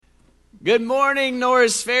Good morning,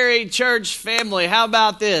 Norris Ferry Church family. How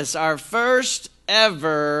about this? Our first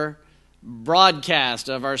ever broadcast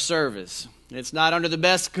of our service. It's not under the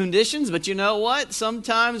best conditions, but you know what?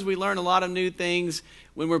 Sometimes we learn a lot of new things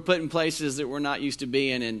when we're put in places that we're not used to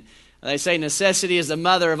being. And they say necessity is the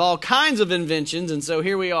mother of all kinds of inventions, and so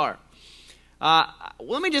here we are.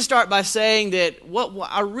 Let me just start by saying that what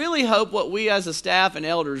I really hope, what we as a staff and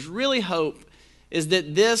elders really hope, is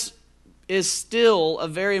that this is still a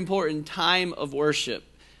very important time of worship.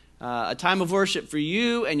 A time of worship for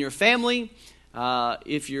you and your family.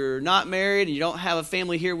 If you're not married and you don't have a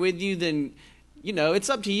family here with you, then, you know, it's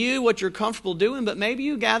up to you what you're comfortable doing, but maybe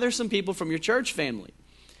you gather some people from your church family.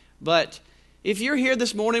 But if you're here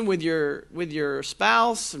this morning with your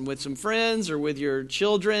spouse and with some friends or with your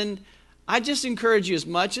children, I just encourage you as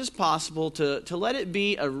much as possible to let it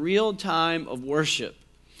be a real time of worship.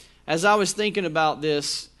 As I was thinking about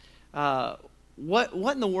this, what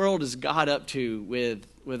in the world is God up to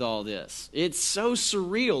with all this? It's so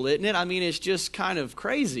surreal, isn't it? I mean, it's just kind of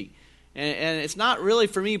crazy. And it's not really,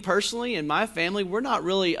 for me personally and my family, we're not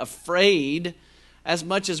really afraid as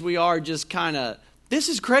much as we are just kind of, this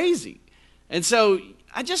is crazy. And so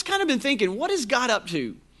I just kind of been thinking, what is God up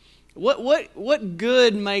to? What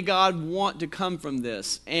good may God want to come from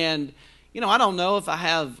this? And, you know, I don't know if I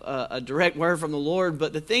have a direct word from the Lord,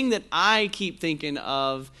 but the thing that I keep thinking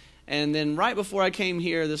of, and then right before I came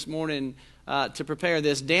here this morning to prepare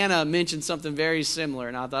this, Dana mentioned something very similar,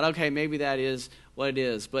 and I thought, okay, maybe that is what it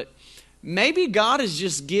is. But maybe God is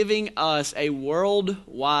just giving us a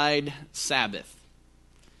worldwide Sabbath.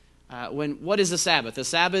 What is a Sabbath? A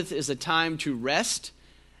Sabbath is a time to rest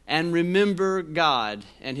and remember God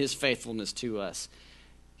and His faithfulness to us.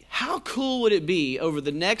 How cool would it be over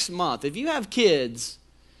the next month if you have kids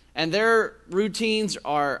and their routines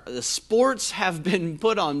are, the sports have been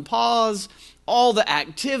put on pause, all the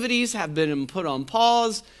activities have been put on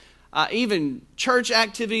pause, even church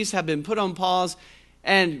activities have been put on pause,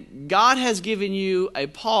 and God has given you a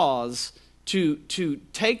pause to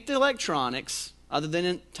take the electronics, other than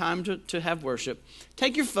in time to have worship,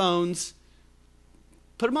 take your phones,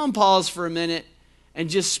 put them on pause for a minute, and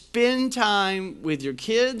just spend time with your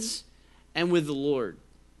kids and with the Lord.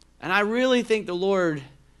 And I really think the Lord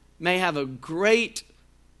may have a great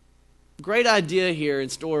idea here in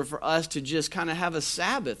store for us to just kind of have a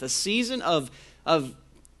Sabbath, a season of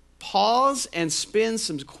pause and spend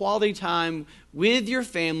some quality time with your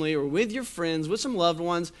family or with your friends, with some loved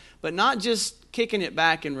ones, but not just kicking it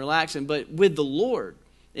back and relaxing, but with the Lord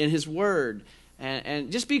in His Word.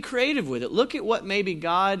 And just be creative with it. Look at what maybe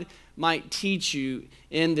God might teach you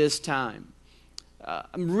in this time.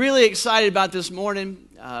 I'm really excited about this morning.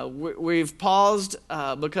 We've paused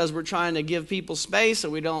because we're trying to give people space so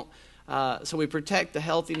we protect the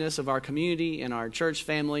healthiness of our community and our church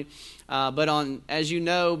family. But as you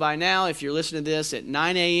know by now, if you're listening to this at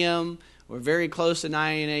 9 a.m. or very close to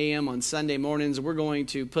 9 a.m. on Sunday mornings, we're going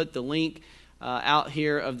to put the link out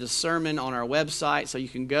here of the sermon on our website, so you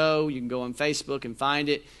can go on Facebook and find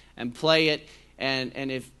it and play it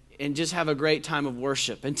and just have a great time of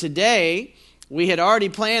worship. And today, we had already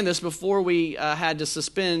planned this before we had to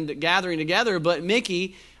suspend gathering together, but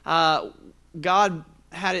Mickey, God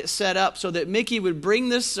had it set up so that Mickey would bring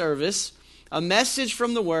this service a message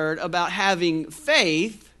from the Word about having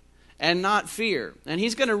faith and not fear. And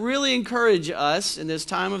he's going to really encourage us in this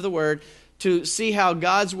time of the Word to see how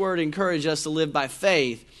God's Word encourages us to live by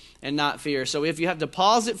faith and not fear. So if you have to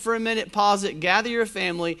pause it for a minute, pause it, gather your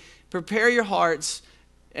family, prepare your hearts,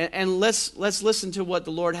 and let's listen to what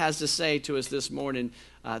the Lord has to say to us this morning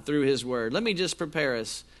through His Word. Let me just prepare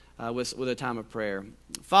us with a time of prayer.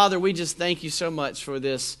 Father, we just thank You so much for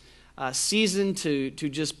this season to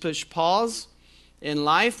just push pause in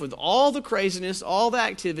life with all the craziness, all the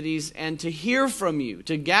activities, and to hear from You,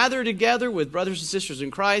 to gather together with brothers and sisters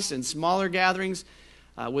in Christ in smaller gatherings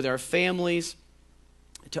with our families,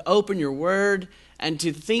 to open Your Word and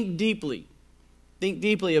to think deeply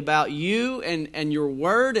about You and Your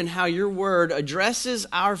Word and how Your Word addresses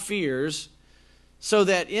our fears, so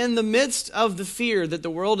that in the midst of the fear that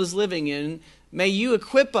the world is living in, may You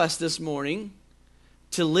equip us this morning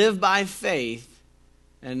to live by faith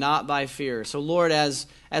and not by fear. So Lord, as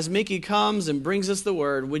Mickey comes and brings us the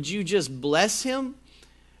Word, would You just bless him?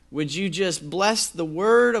 Would You just bless the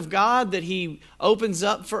Word of God that he opens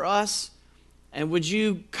up for us? And would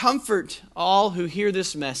You comfort all who hear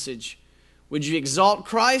this message? Would You exalt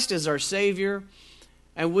Christ as our Savior?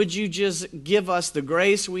 And would You just give us the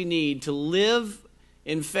grace we need to live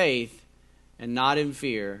in faith and not in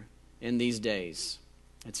fear in these days?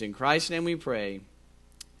 It's in Christ's name we pray.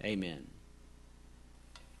 Amen.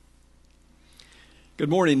 Good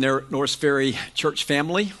morning, Norris Ferry Church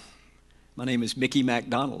family. My name is Mickey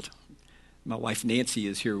MacDonald. My wife Nancy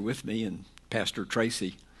is here with me, and Pastor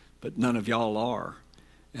Tracy, but none of y'all are,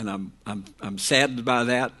 and I'm saddened by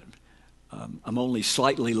that. I'm only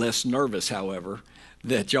slightly less nervous, however,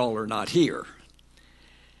 that y'all are not here.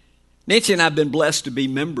 Nancy and I have been blessed to be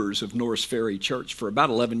members of Norris Ferry Church for about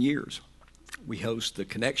 11 years. We host the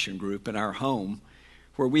Connection Group in our home,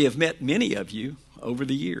 where we have met many of you over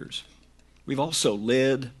the years. We've also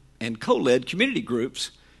led and co-led community groups,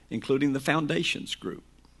 including the Foundations Group.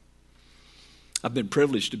 I've been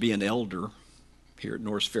privileged to be an elder here at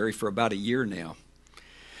Norris Ferry for about a year now.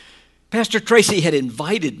 Pastor Tracy had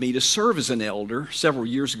invited me to serve as an elder several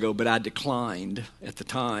years ago, but I declined at the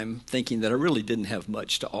time, thinking that I really didn't have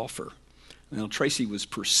much to offer. Well, Tracy was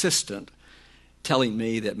persistent, telling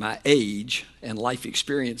me that my age and life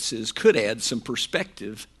experiences could add some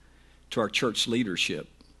perspective to our church leadership.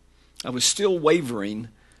 I was still wavering,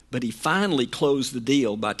 but he finally closed the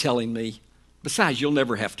deal by telling me, besides, you'll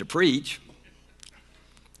never have to preach.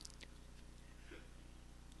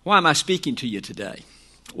 Why am I speaking to you today?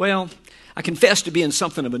 Well, I confess to being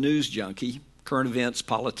something of a news junkie. Current events,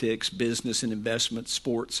 politics, business and investment,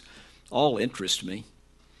 sports, all interest me.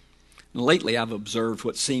 And lately, I've observed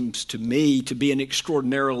what seems to me to be an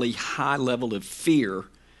extraordinarily high level of fear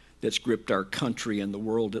that's gripped our country and the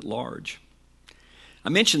world at large. I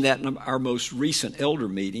mentioned that in our most recent elder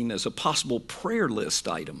meeting as a possible prayer list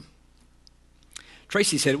item.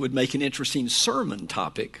 Tracy said it would make an interesting sermon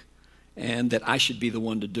topic and that I should be the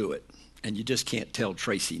one to do it. And you just can't tell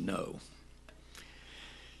Tracy no.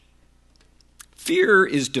 Fear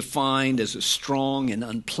is defined as a strong and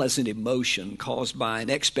unpleasant emotion caused by an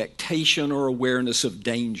expectation or awareness of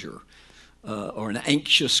danger or an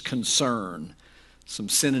anxious concern. Some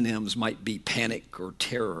synonyms might be panic or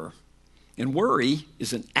terror. And worry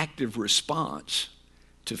is an active response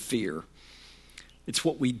to fear. It's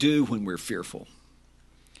what we do when we're fearful.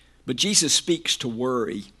 But Jesus speaks to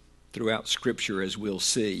worry throughout Scripture, as we'll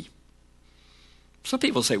see. Some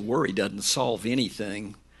people say worry doesn't solve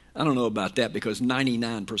anything. I don't know about that, because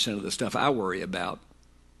 99% of the stuff I worry about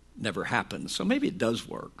never happens. So maybe it does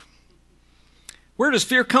work. Where does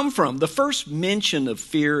fear come from? The first mention of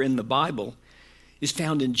fear in the Bible is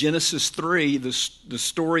found in Genesis 3, the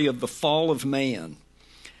story of the fall of man.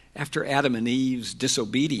 After Adam and Eve's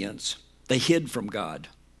disobedience, they hid from God.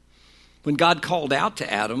 When God called out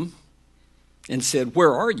to Adam and said,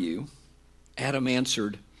 "Where are you?" Adam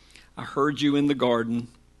answered, "I heard you in the garden,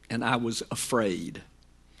 and I was afraid."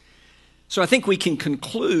 So I think we can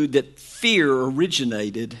conclude that fear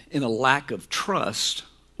originated in a lack of trust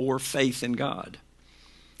or faith in God.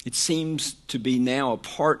 It seems to be now a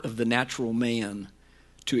part of the natural man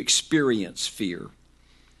to experience fear.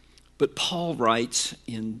 But Paul writes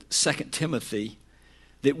in 2 Timothy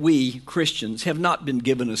that we, Christians, have not been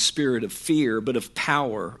given a spirit of fear, but of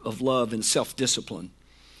power, of love, and self-discipline.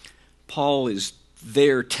 Paul is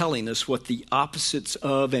there telling us what the opposites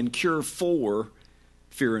of and cure for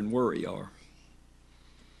fear and worry are.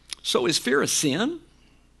 So is fear a sin?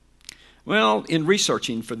 Well, in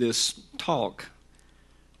researching for this talk,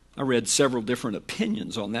 I read several different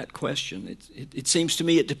opinions on that question. It seems to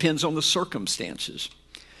me it depends on the circumstances.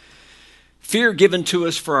 Fear given to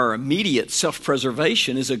us for our immediate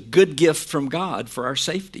self-preservation is a good gift from God for our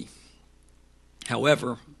safety.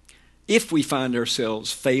 However, if we find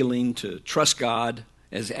ourselves failing to trust God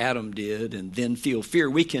as Adam did and then feel fear,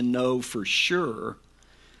 we can know for sure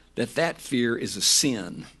that that fear is a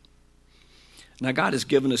sin. Now, God has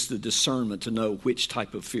given us the discernment to know which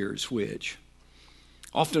type of fear is which.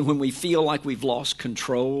 Often when we feel like we've lost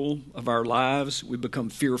control of our lives, we become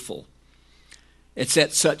fearful. It's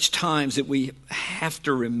at such times that we have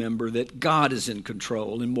to remember that God is in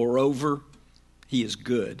control, and moreover, He is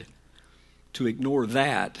good. To ignore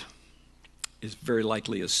that is very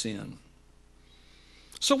likely a sin.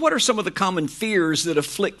 So what are some of the common fears that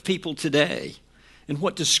afflict people today? And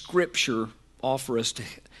what does Scripture offer us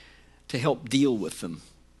to help deal with them?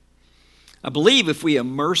 I believe if we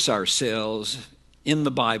immerse ourselves in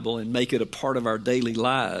the Bible and make it a part of our daily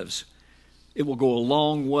lives, it will go a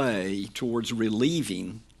long way towards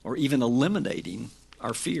relieving or even eliminating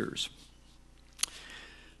our fears.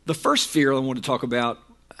 The first fear I want to talk about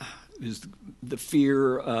is the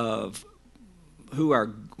fear of who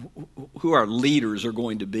our leaders are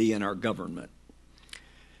going to be in our government.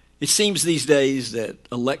 It seems these days that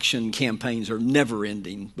election campaigns are never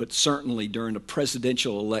ending, but certainly during a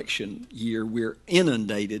presidential election year, we're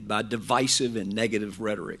inundated by divisive and negative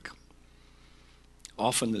rhetoric.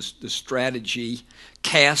 Often the strategy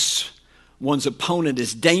casts one's opponent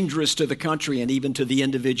as dangerous to the country and even to the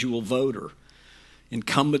individual voter.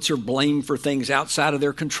 Incumbents are blamed for things outside of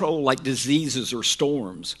their control, like diseases or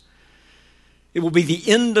storms. It will be the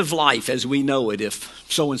end of life as we know it if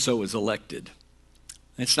so-and-so is elected.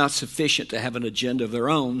 It's not sufficient to have an agenda of their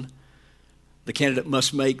own. The candidate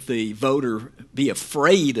must make the voter be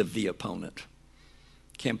afraid of the opponent.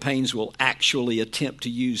 Campaigns will actually attempt to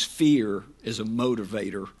use fear as a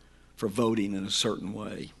motivator for voting in a certain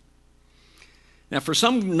way. Now, for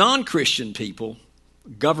some non-Christian people,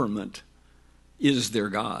 government is their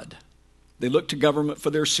God. They look to government for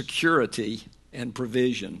their security and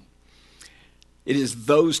provision. It is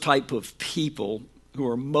those type of people who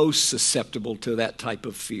are most susceptible to that type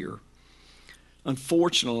of fear.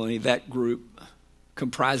 Unfortunately, that group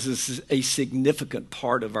comprises a significant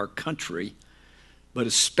part of our country, but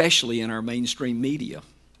especially in our mainstream media.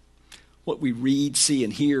 What we read, see,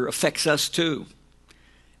 and hear affects us too,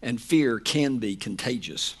 and fear can be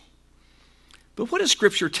contagious. But what does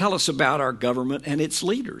Scripture tell us about our government and its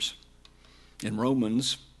leaders? In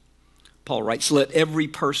Romans, Paul writes, "Let every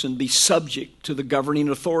person be subject to the governing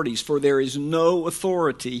authorities, for there is no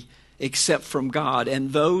authority except from God,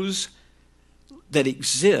 and those that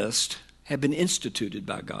exist have been instituted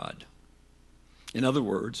by God." In other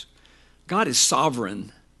words, God is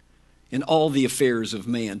sovereign in all the affairs of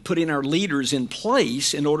man, putting our leaders in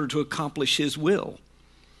place in order to accomplish his will.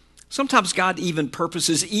 Sometimes God even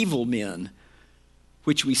purposes evil men,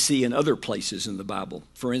 which we see in other places in the Bible.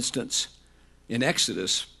 For instance, in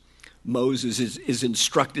Exodus, Moses is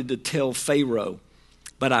instructed to tell Pharaoh,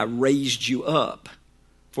 "But I raised you up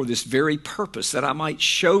for this very purpose, that I might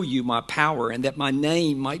show you my power and that my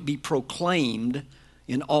name might be proclaimed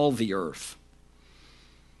in all the earth."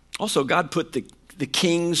 Also, God put the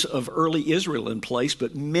kings of early Israel in place,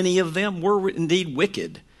 but many of them were indeed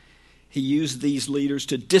wicked. He used these leaders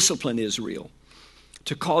to discipline Israel,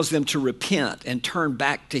 to cause them to repent and turn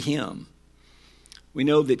back to him. We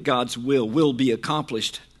know that God's will be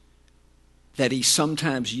accomplished, that he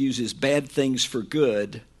sometimes uses bad things for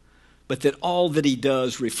good, but that all that he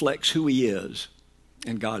does reflects who he is,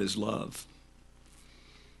 and God is love.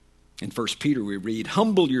 In 1 Peter we read,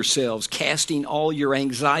 "Humble yourselves, casting all your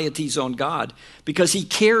anxieties on God, because he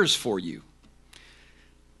cares for you."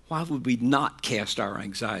 Why would we not cast our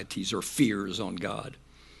anxieties or fears on God?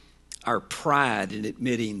 Our pride in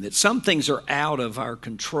admitting that some things are out of our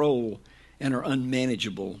control and are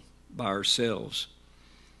unmanageable by ourselves.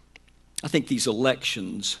 I think these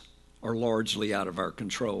elections are largely out of our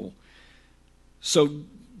control. So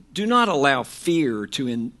do not allow fear to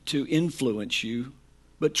influence you,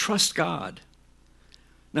 but trust God.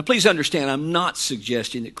 Now, please understand, I'm not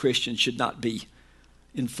suggesting that Christians should not be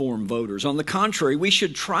informed voters. On the contrary, we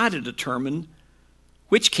should try to determine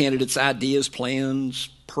which candidate's ideas, plans,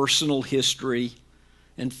 personal history,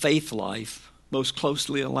 and faith life most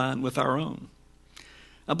closely align with our own.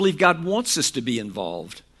 I believe God wants us to be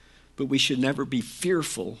involved, but we should never be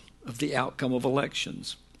fearful of the outcome of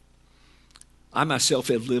elections. I myself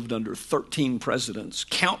have lived under 13 presidents,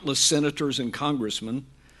 countless senators and congressmen,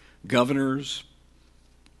 governors,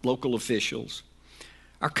 local officials.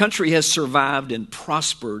 Our country has survived and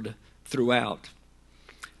prospered throughout.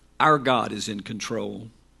 Our God is in control.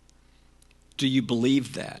 Do you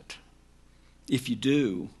believe that? If you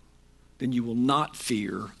do, then you will not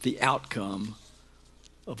fear the outcome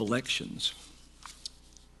of elections.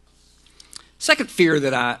 Second fear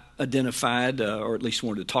that I identified, or at least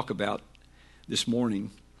wanted to talk about this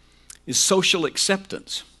morning, is social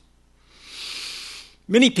acceptance.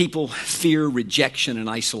 Many people fear rejection and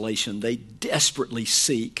isolation. They desperately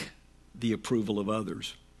seek the approval of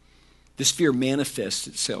others. This fear manifests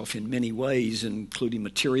itself in many ways, including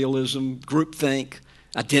materialism, groupthink,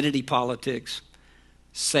 identity politics.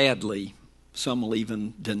 Sadly, some will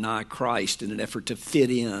even deny Christ in an effort to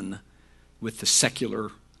fit in with the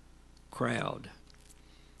secular crowd.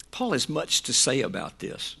 Paul has much to say about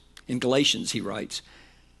this. In Galatians, he writes,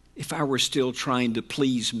 "If I were still trying to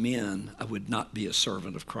please men, I would not be a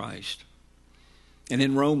servant of Christ." And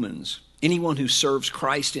in Romans, anyone who serves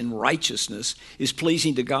Christ in righteousness is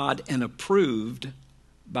pleasing to God and approved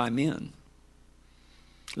by men.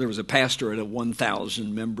 There was a pastor at a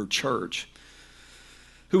 1,000-member church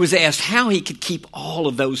who was asked how he could keep all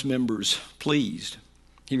of those members pleased.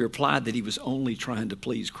 He replied that he was only trying to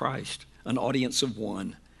please Christ, an audience of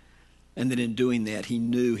one, and that in doing that, he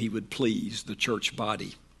knew he would please the church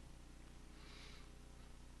body.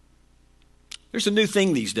 There's a new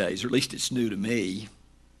thing these days, or at least it's new to me.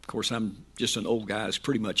 Of course, I'm just an old guy who's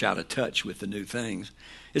pretty much out of touch with the new things.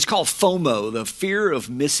 It's called FOMO, the fear of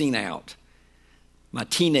missing out. My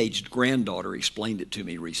teenage granddaughter explained it to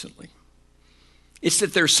me recently. It's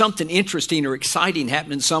that there's something interesting or exciting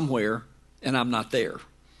happening somewhere, and I'm not there.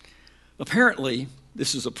 Apparently,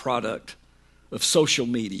 this is a product of social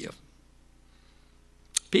media.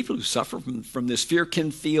 People who suffer from this fear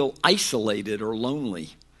can feel isolated or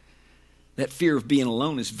lonely. That fear of being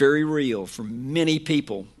alone is very real for many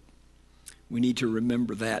people. We need to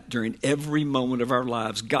remember that during every moment of our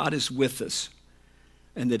lives, God is with us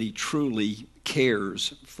and that he truly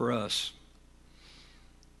cares for us.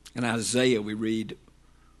 In Isaiah, we read,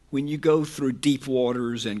 "When you go through deep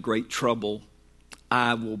waters and great trouble,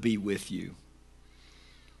 I will be with you."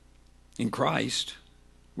 In Christ,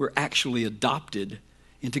 we're actually adopted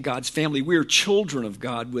into God's family. We're children of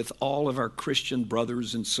God with all of our Christian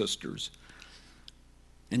brothers and sisters.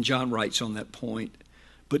 And John writes on that point,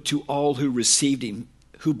 "But to all who received him,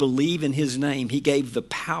 who believe in his name, he gave the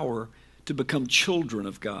power to become children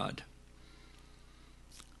of God."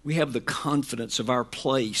 We have the confidence of our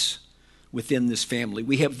place within this family.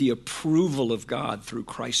 We have the approval of God through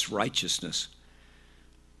Christ's righteousness.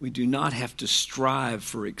 We do not have to strive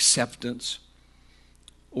for acceptance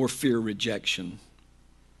or fear rejection.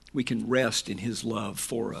 We can rest in his love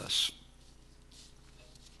for us.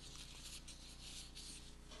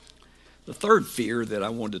 The third fear that I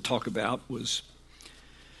wanted to talk about was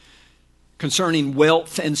concerning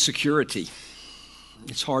wealth and security.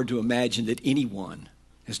 It's hard to imagine that anyone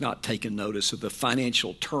has not taken notice of the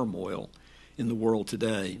financial turmoil in the world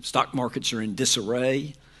today. Stock markets are in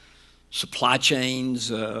disarray. Supply chains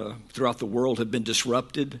throughout the world have been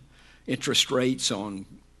disrupted. Interest rates on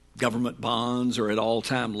government bonds are at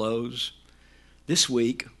all-time lows. This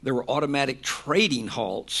week, there were automatic trading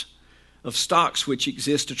halts of stocks which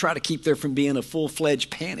exist to try to keep there from being a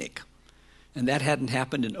full-fledged panic. And that hadn't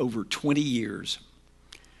happened in over 20 years.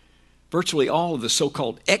 Virtually all of the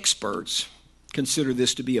so-called experts consider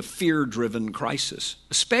this to be a fear-driven crisis,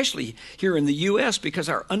 especially here in the U.S. because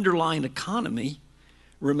our underlying economy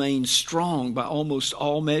remains strong by almost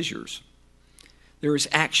all measures. There is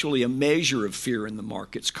actually a measure of fear in the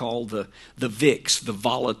markets called the VIX, the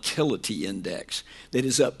Volatility Index, that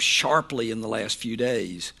is up sharply in the last few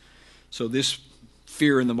days. So this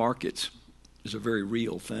fear in the markets is a very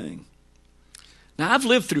real thing. Now, I've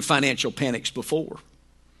lived through financial panics before.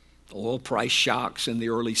 Oil price shocks in the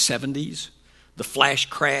early 70s, the flash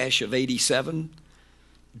crash of 87,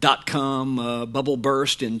 dot-com bubble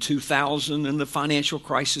burst in 2000, and the financial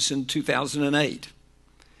crisis in 2008.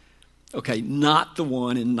 Okay, not the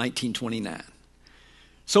one in 1929.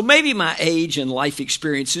 So maybe my age and life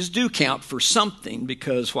experiences do count for something,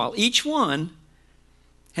 because while each one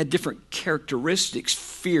had different characteristics,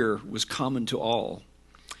 fear was common to all.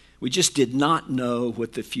 We just did not know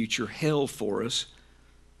what the future held for us,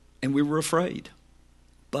 and we were afraid.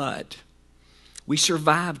 But we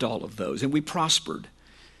survived all of those, and we prospered.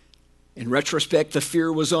 In retrospect, the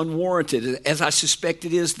fear was unwarranted, as I suspect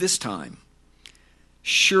it is this time.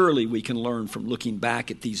 Surely we can learn from looking back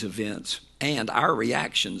at these events and our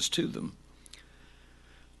reactions to them.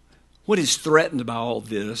 What is threatened by all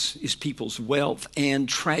this is people's wealth and,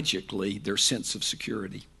 tragically, their sense of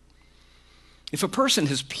security. If a person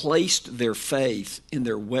has placed their faith in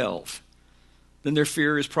their wealth, then their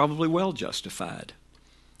fear is probably well justified.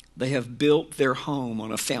 They have built their home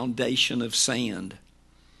on a foundation of sand.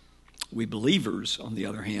 We believers, on the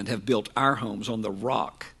other hand, have built our homes on the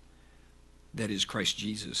rock that is Christ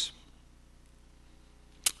Jesus.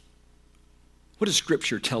 What does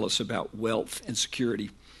Scripture tell us about wealth and security?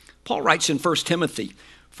 Paul writes in 1 Timothy,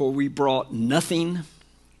 "For we brought nothing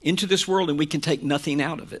into this world, and we can take nothing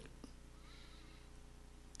out of it."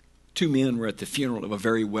 Two men were at the funeral of a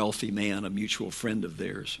very wealthy man, a mutual friend of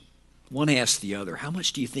theirs. One asked the other, "How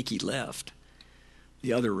much do you think he left?"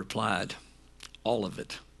 The other replied, "All of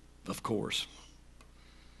it, of course."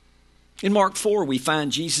 In Mark 4, we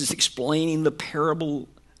find Jesus explaining the parable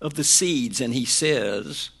of the seeds, and he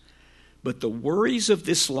says, "But the worries of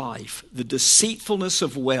this life, the deceitfulness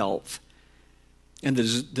of wealth, and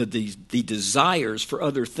the desires for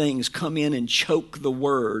other things come in and choke the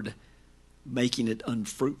word, making it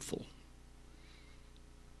unfruitful."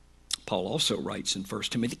 Paul also writes in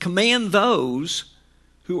 1 Timothy, "Command those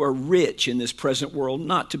who are rich in this present world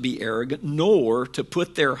not to be arrogant, nor to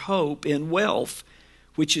put their hope in wealth,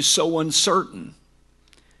 which is so uncertain,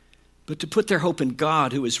 but to put their hope in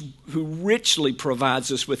God, who richly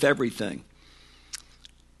provides us with everything."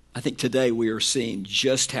 I think today we are seeing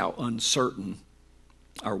just how uncertain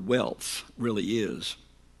our wealth really is.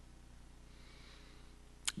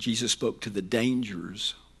 Jesus spoke to the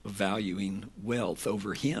dangers of valuing wealth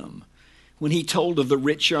over him when he told of the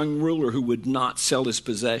rich young ruler who would not sell his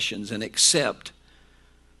possessions and accept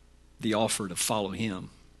the offer to follow him.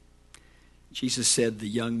 Jesus said the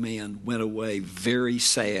young man went away very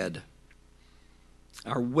sad,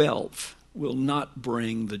 Our wealth will not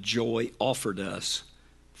bring the joy offered us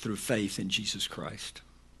through faith in Jesus Christ.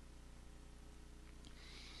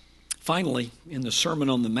 Finally, in the Sermon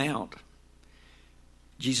on the Mount,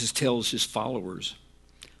 Jesus tells his followers,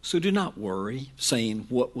 "So do not worry, saying,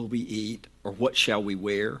 'What will we eat?' or 'What shall we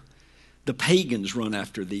wear?' The pagans run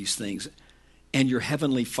after these things, and your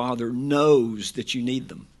heavenly Father knows that you need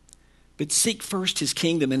them. But seek first his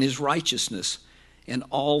kingdom and his righteousness, and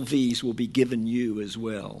all these will be given you as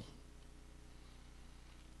well."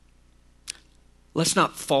 Let's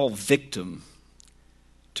not fall victim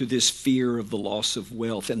to this fear of the loss of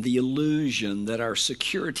wealth and the illusion that our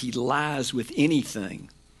security lies with anything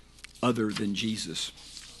other than Jesus.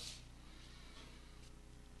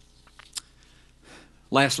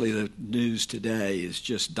 Lastly, the news today is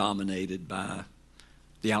just dominated by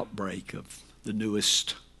the outbreak of the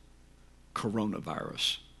newest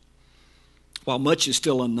coronavirus. While much is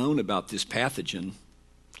still unknown about this pathogen,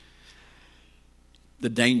 the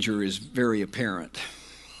danger is very apparent.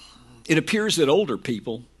 It appears that older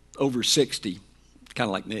people, over 60, kind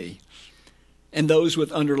of like me, and those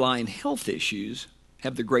with underlying health issues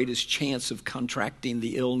have the greatest chance of contracting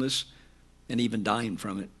the illness and even dying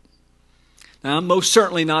from it. Now, I'm most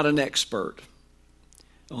certainly not an expert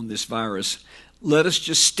on this virus. Let us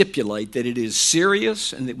just stipulate that it is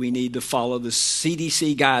serious and that we need to follow the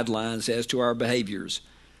CDC guidelines as to our behaviors,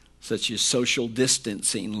 such as social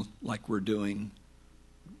distancing like we're doing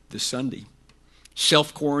this Sunday,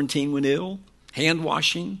 self-quarantine when ill, hand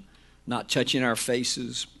washing, not touching our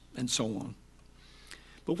faces, and so on.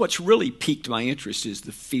 But what's really piqued my interest is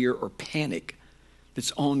the fear or panic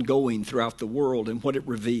that's ongoing throughout the world and what it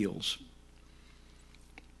reveals.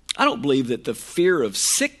 I don't believe that the fear of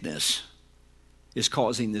sickness is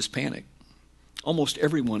causing this panic. Almost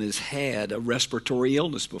everyone has had a respiratory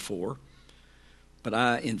illness before, but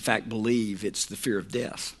I, in fact, believe it's the fear of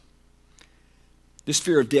death. This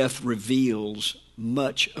fear of death reveals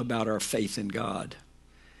much about our faith in God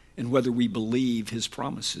and whether we believe his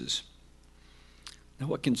promises. Now,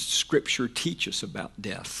 what can Scripture teach us about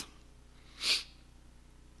death?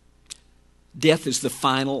 Death is the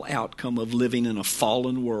final outcome of living in a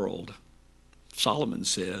fallen world. Solomon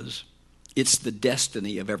says, it's the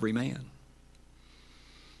destiny of every man.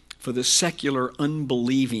 For the secular,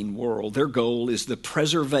 unbelieving world, their goal is the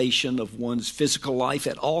preservation of one's physical life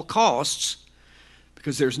at all costs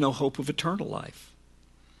because there's no hope of eternal life.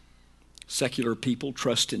 Secular people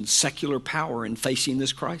trust in secular power in facing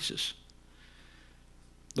this crisis.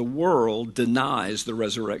 The world denies the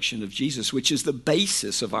resurrection of Jesus, which is the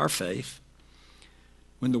basis of our faith.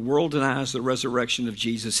 When the world denies the resurrection of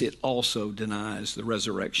Jesus, it also denies the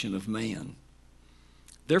resurrection of man.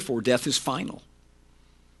 Therefore, death is final,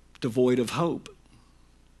 devoid of hope.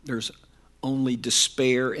 There's only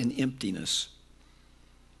despair and emptiness.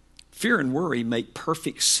 Fear and worry make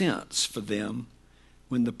perfect sense for them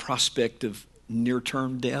when the prospect of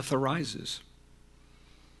near-term death arises.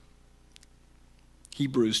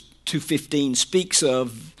 Hebrews 2:15 speaks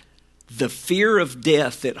of the fear of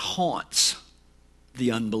death that haunts the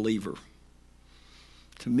unbeliever.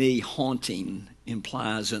 To me, haunting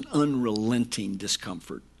implies an unrelenting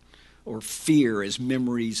discomfort or fear as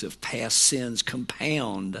memories of past sins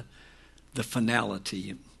compound the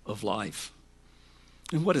finality of life.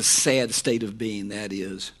 And what a sad state of being that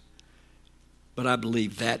is. But I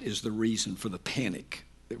believe that is the reason for the panic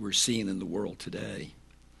that we're seeing in the world today.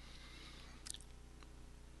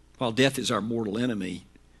 While death is our mortal enemy,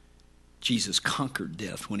 Jesus conquered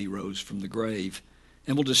death when he rose from the grave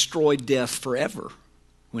and will destroy death forever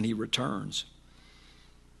when he returns.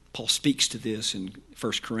 Paul speaks to this in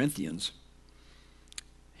 1 Corinthians.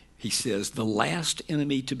 He says, the last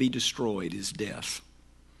enemy to be destroyed is death.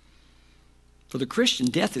 For the Christian,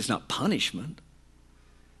 death is not punishment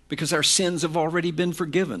because our sins have already been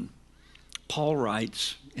forgiven. Paul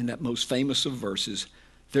writes in that most famous of verses,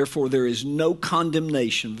 therefore there is no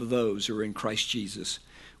condemnation for those who are in Christ Jesus.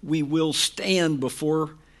 We will stand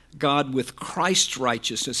before God with Christ's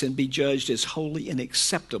righteousness and be judged as holy and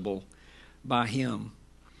acceptable by him.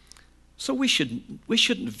 So we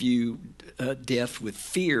shouldn't view death with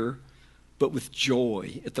fear, but with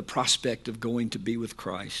joy at the prospect of going to be with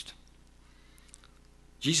Christ.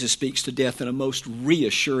 Jesus speaks to death in a most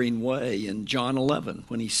reassuring way in John 11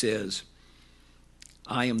 when he says,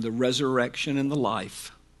 I am the resurrection and the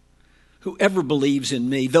life. Whoever believes in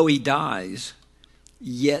me, though he dies,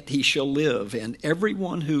 yet he shall live, and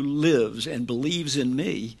everyone who lives and believes in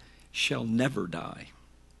me shall never die.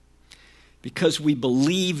 Because we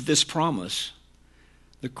believe this promise,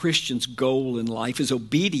 the Christian's goal in life is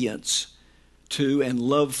obedience to and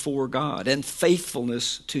love for God and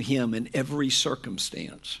faithfulness to Him in every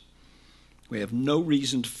circumstance. We have no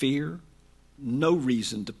reason to fear, no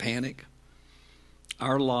reason to panic.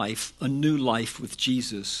 Our life, a new life with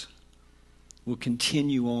Jesus, will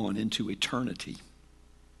continue on into eternity.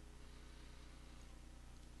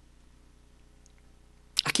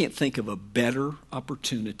 I can't think of a better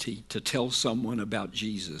opportunity to tell someone about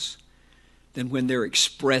Jesus than when they're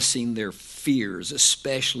expressing their fears,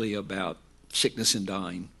 especially about sickness and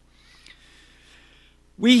dying.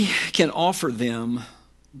 We can offer them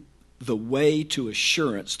the way to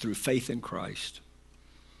assurance through faith in Christ.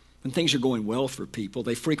 When things are going well for people,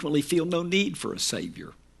 they frequently feel no need for a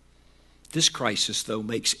Savior. This crisis, though,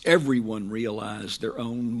 makes everyone realize their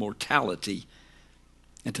own mortality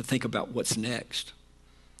and to think about what's next.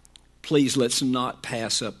 Please, let's not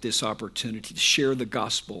pass up this opportunity to share the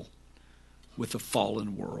gospel with the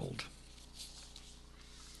fallen world.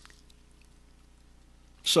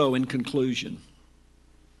 So, in conclusion,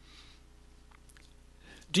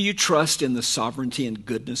 do you trust in the sovereignty and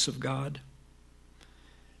goodness of God?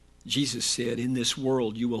 Jesus said, "In this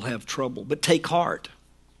world you will have trouble, but take heart.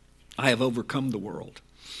 I have overcome the world."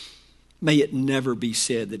 May it never be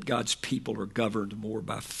said that God's people are governed more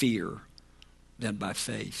by fear than by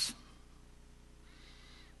faith.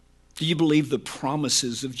 Do you believe the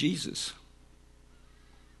promises of Jesus?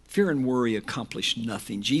 Fear and worry accomplish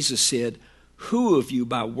nothing. Jesus said, "Who of you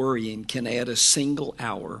by worrying can add a single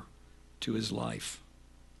hour to his life?"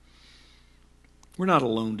 We're not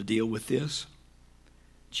alone to deal with this.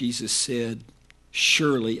 Jesus said,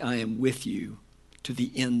 "Surely I am with you to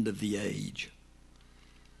the end of the age."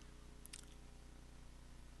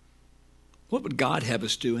 What would God have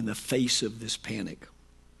us do in the face of this panic?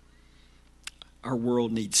 Our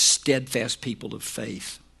world needs steadfast people of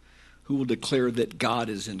faith who will declare that God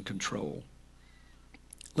is in control.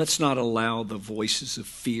 Let's not allow the voices of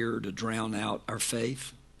fear to drown out our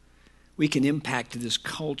faith. We can impact this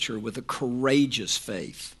culture with a courageous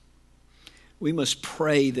faith. We must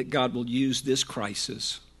pray that God will use this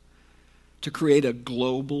crisis to create a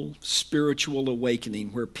global spiritual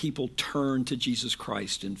awakening where people turn to Jesus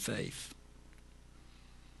Christ in faith.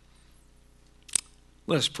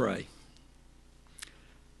 Let us pray.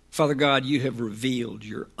 Father God, you have revealed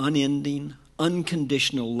your unending,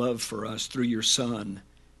 unconditional love for us through your Son,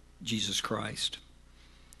 Jesus Christ.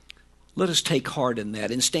 Let us take heart in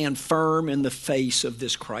that and stand firm in the face of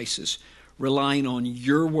this crisis, relying on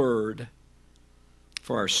your word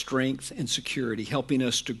for our strength and security, helping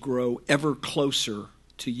us to grow ever closer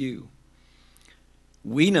to you.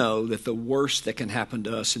 We know that the worst that can happen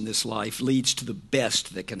to us in this life leads to the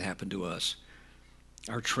best that can happen to us,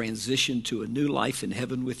 our transition to a new life in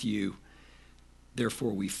heaven with you.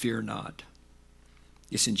 Therefore, we fear not.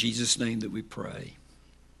 It's in Jesus' name that we pray.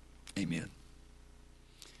 Amen.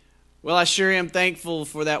 Well, I sure am thankful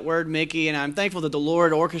for that word, Mickey, and I'm thankful that the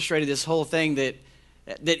Lord orchestrated this whole thing, that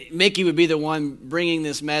Mickey would be the one bringing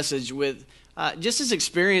this message with just his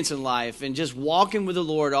experience in life, and just walking with the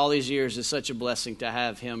Lord all these years is such a blessing to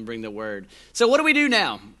have him bring the word. So what do we do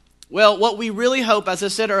now? Well, what we really hope, as I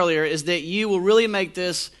said earlier, is that you will really make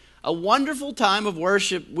this a wonderful time of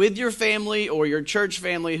worship with your family or your church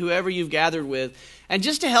family, whoever you've gathered with. And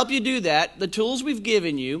just to help you do that, the tools we've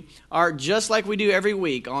given you are just like we do every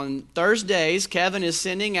week. On Thursdays, Kevin is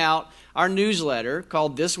sending out our newsletter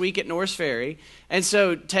called This Week at Norris Ferry. And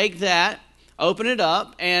so take that, open it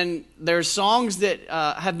up, and there's songs that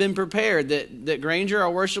have been prepared that Granger,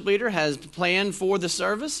 our worship leader, has planned for the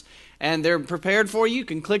service. And they're prepared for you. You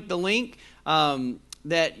can click the link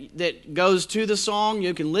that goes to the song.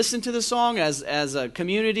 You can listen to the song as a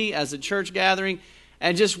community, as a church gathering,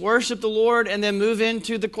 and just worship the Lord, and then move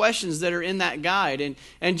into the questions that are in that guide,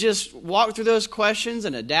 and just walk through those questions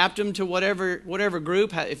and adapt them to whatever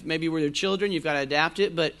group. If maybe we're your children, you've got to adapt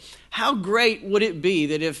it. But how great would it be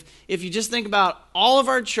that if you just think about all of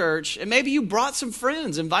our church, and maybe you brought some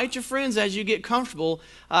friends, invite your friends as you get comfortable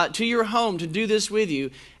to your home to do this with you.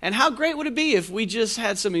 And how great would it be if we just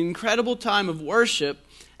had some incredible time of worship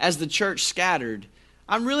as the church scattered?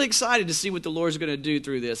 I'm really excited to see what the Lord's going to do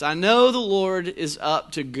through this. I know the Lord is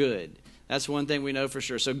up to good. That's one thing we know for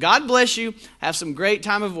sure. So God bless you. Have some great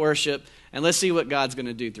time of worship, and let's see what God's going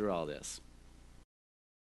to do through all this.